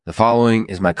The following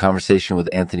is my conversation with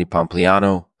Anthony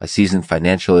Pompliano, a seasoned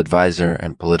financial advisor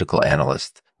and political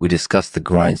analyst. We discuss the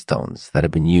grindstones that have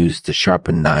been used to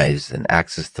sharpen knives and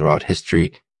axes throughout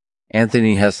history.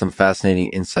 Anthony has some fascinating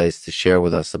insights to share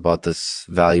with us about this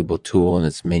valuable tool and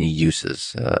its many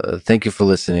uses. Thank you for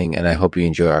listening, and I hope you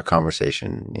enjoy our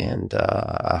conversation.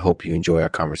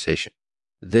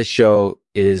 This show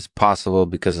is possible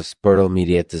because of Spurtle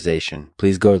Mediatization.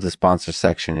 Please go to the sponsor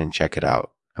section and check it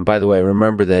out. And by the way,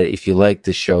 remember that if you like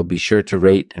this show, be sure to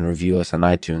rate and review us on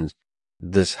iTunes.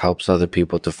 This helps other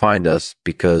people to find us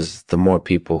because the more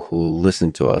people who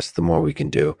listen to us, the more we can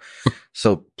do.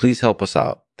 So please help us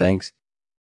out. Thanks.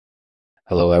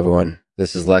 Hello, everyone.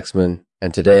 This is Lexman,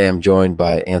 and today I'm joined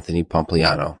by Anthony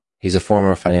Pompliano. He's a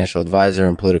former financial advisor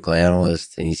and political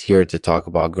analyst, and he's here to talk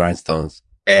about grindstones.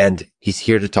 Anthony,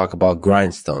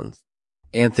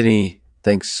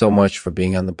 thanks so much for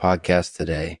being on the podcast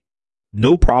today.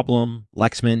 No problem,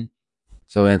 Lexman.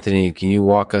 So, Anthony, can you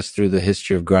walk us through the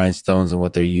history of grindstones and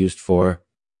what they're used for?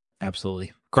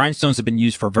 Absolutely. Grindstones have been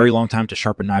used for a very long time to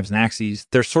sharpen knives and axes.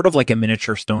 They're sort of like a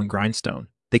miniature stone grindstone.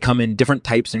 They come in different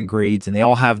types and grades, and they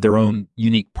all have their own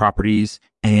unique properties,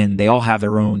 And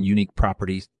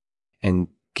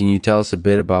can you tell us a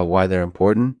bit about why they're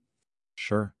important?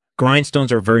 Sure.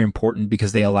 Grindstones are very important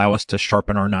because they allow us to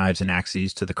sharpen our knives and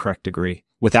axes to the correct degree.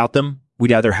 Without them,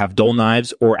 we'd either have dull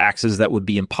knives or axes that would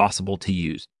be impossible to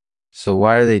use. So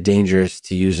why are they dangerous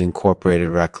to use incorporated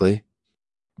rectally?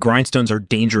 Grindstones are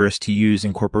dangerous to use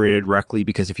incorporated rectally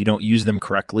because if you don't use them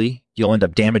correctly, you'll end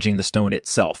up damaging the stone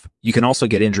itself. You can also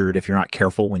get injured if you're not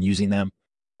careful when using them.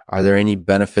 Are there any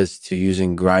benefits to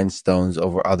using grindstones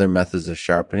over other methods of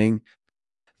sharpening?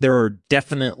 There are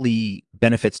definitely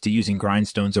benefits to using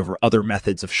grindstones over other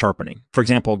methods of sharpening. For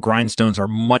example, grindstones are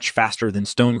much faster than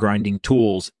stone grinding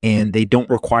tools, and they don't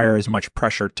require as much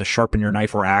pressure to sharpen your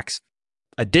knife or axe.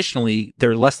 Additionally,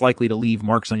 they're less likely to leave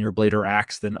marks on your blade or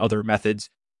axe than other methods.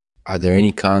 Are there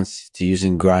any cons to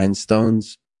using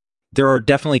grindstones? There are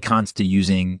definitely cons to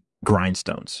using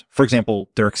grindstones. For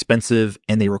example, they're expensive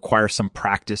and they require some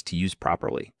practice to use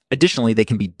properly. Additionally, they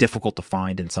can be difficult to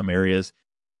find in some areas.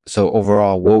 So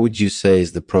overall, what would you say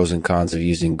is the pros and cons of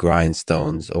using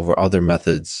grindstones over other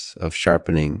methods of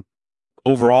sharpening?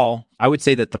 Overall, I would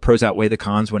say that the pros outweigh the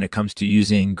cons when it comes to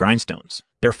using grindstones.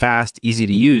 They're fast, easy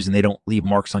to use, and they don't leave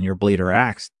marks on your blade or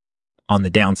axe. On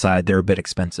the downside, they're a bit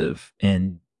expensive,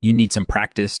 and you need some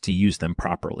practice to use them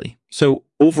properly. So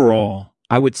overall,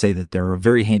 I would say that they're a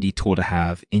very handy tool to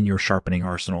have in your sharpening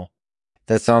arsenal.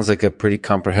 That sounds like a pretty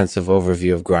comprehensive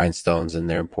overview of grindstones and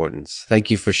their importance. Thank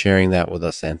you for sharing that with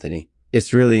us, Anthony.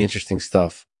 It's really interesting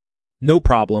stuff. No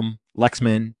problem,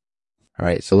 Lexman. All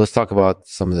right, so let's talk about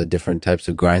some of the different types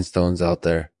of grindstones out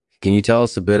there. Can you tell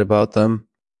us a bit about them?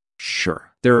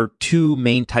 Sure. There are two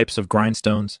main types of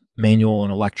grindstones, manual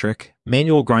and electric.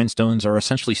 Manual grindstones are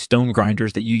essentially stone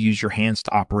grinders that you use your hands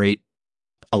to operate.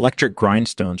 Electric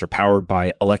grindstones are powered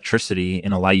by electricity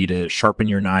and allow you to sharpen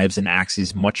your knives and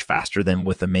axes much faster than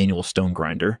with a manual stone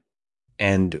grinder.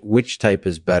 And which type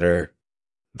is better?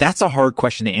 That's a hard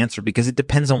question to answer because it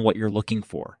depends on what you're looking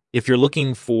for. If you're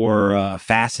looking for a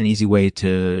fast and easy way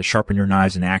to sharpen your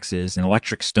knives and axes, an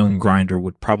electric stone grinder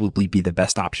would probably be the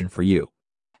best option for you.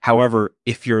 However,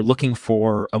 if you're looking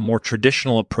for a more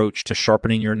traditional approach to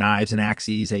sharpening your knives and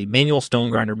axes, a manual stone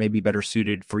grinder may be better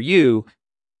suited for you.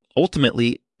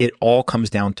 Ultimately, it all comes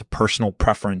down to personal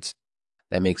preference.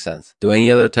 That makes sense. Do any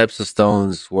other types of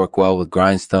stones work well with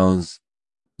grindstones?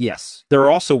 Yes. There are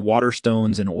also water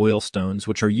stones and oil stones,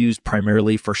 which are used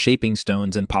primarily for shaping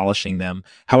stones and polishing them.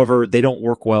 However, they don't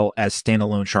work well as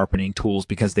standalone sharpening tools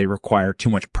because they require too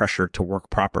much pressure to work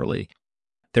properly.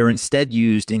 They're instead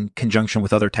used in conjunction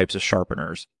with other types of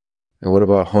sharpeners. And what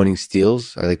about honing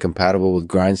steels? Are they compatible with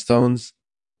grindstones?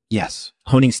 Yes,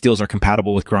 honing steels are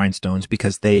compatible with grindstones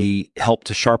because they help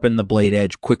to sharpen the blade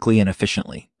edge quickly and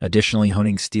efficiently. Additionally,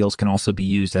 honing steels can also be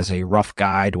used as a rough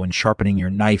guide when sharpening your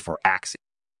knife or axe.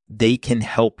 They can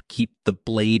help keep the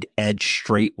blade edge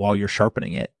straight while you're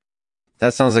sharpening it.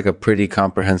 That sounds like a pretty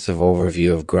comprehensive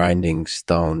overview of grinding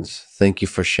stones. Thank you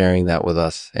for sharing that with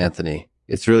us, Anthony.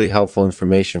 It's really helpful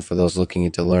information for those looking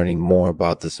into learning more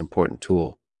about this important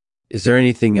tool. Is there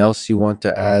anything else you want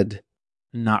to add?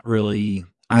 Not really.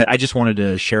 I just wanted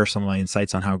to share some of my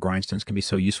insights on how grindstones can be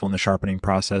so useful in the sharpening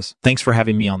process. Thanks for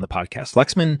having me on the podcast.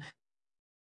 Lexman.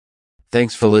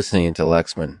 Thanks for listening to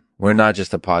Lexman. We're not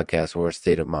just a podcast, we're a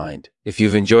state of mind. If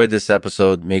you've enjoyed this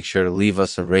episode, make sure to leave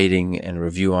us a rating and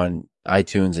review on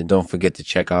iTunes, and don't forget to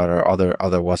check out our other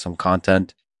awesome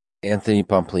content. Anthony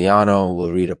Pompliano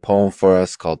will read a poem for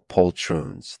us called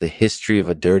Poltroons, The History of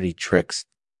a Dirty Tricks.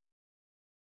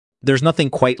 There's nothing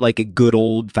quite like a good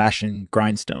old-fashioned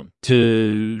grindstone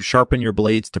to sharpen your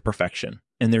blades to perfection.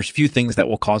 And there's few things that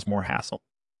will cause more hassle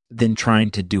than trying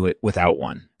to do it without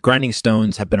one. Grinding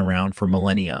stones have been around for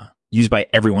millennia, used by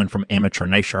everyone from amateur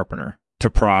knife sharpener to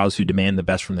pros who demand the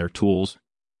best from their tools.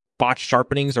 Botched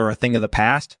sharpenings are a thing of the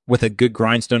past. With a good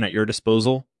grindstone at your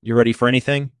disposal, you're ready for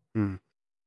anything.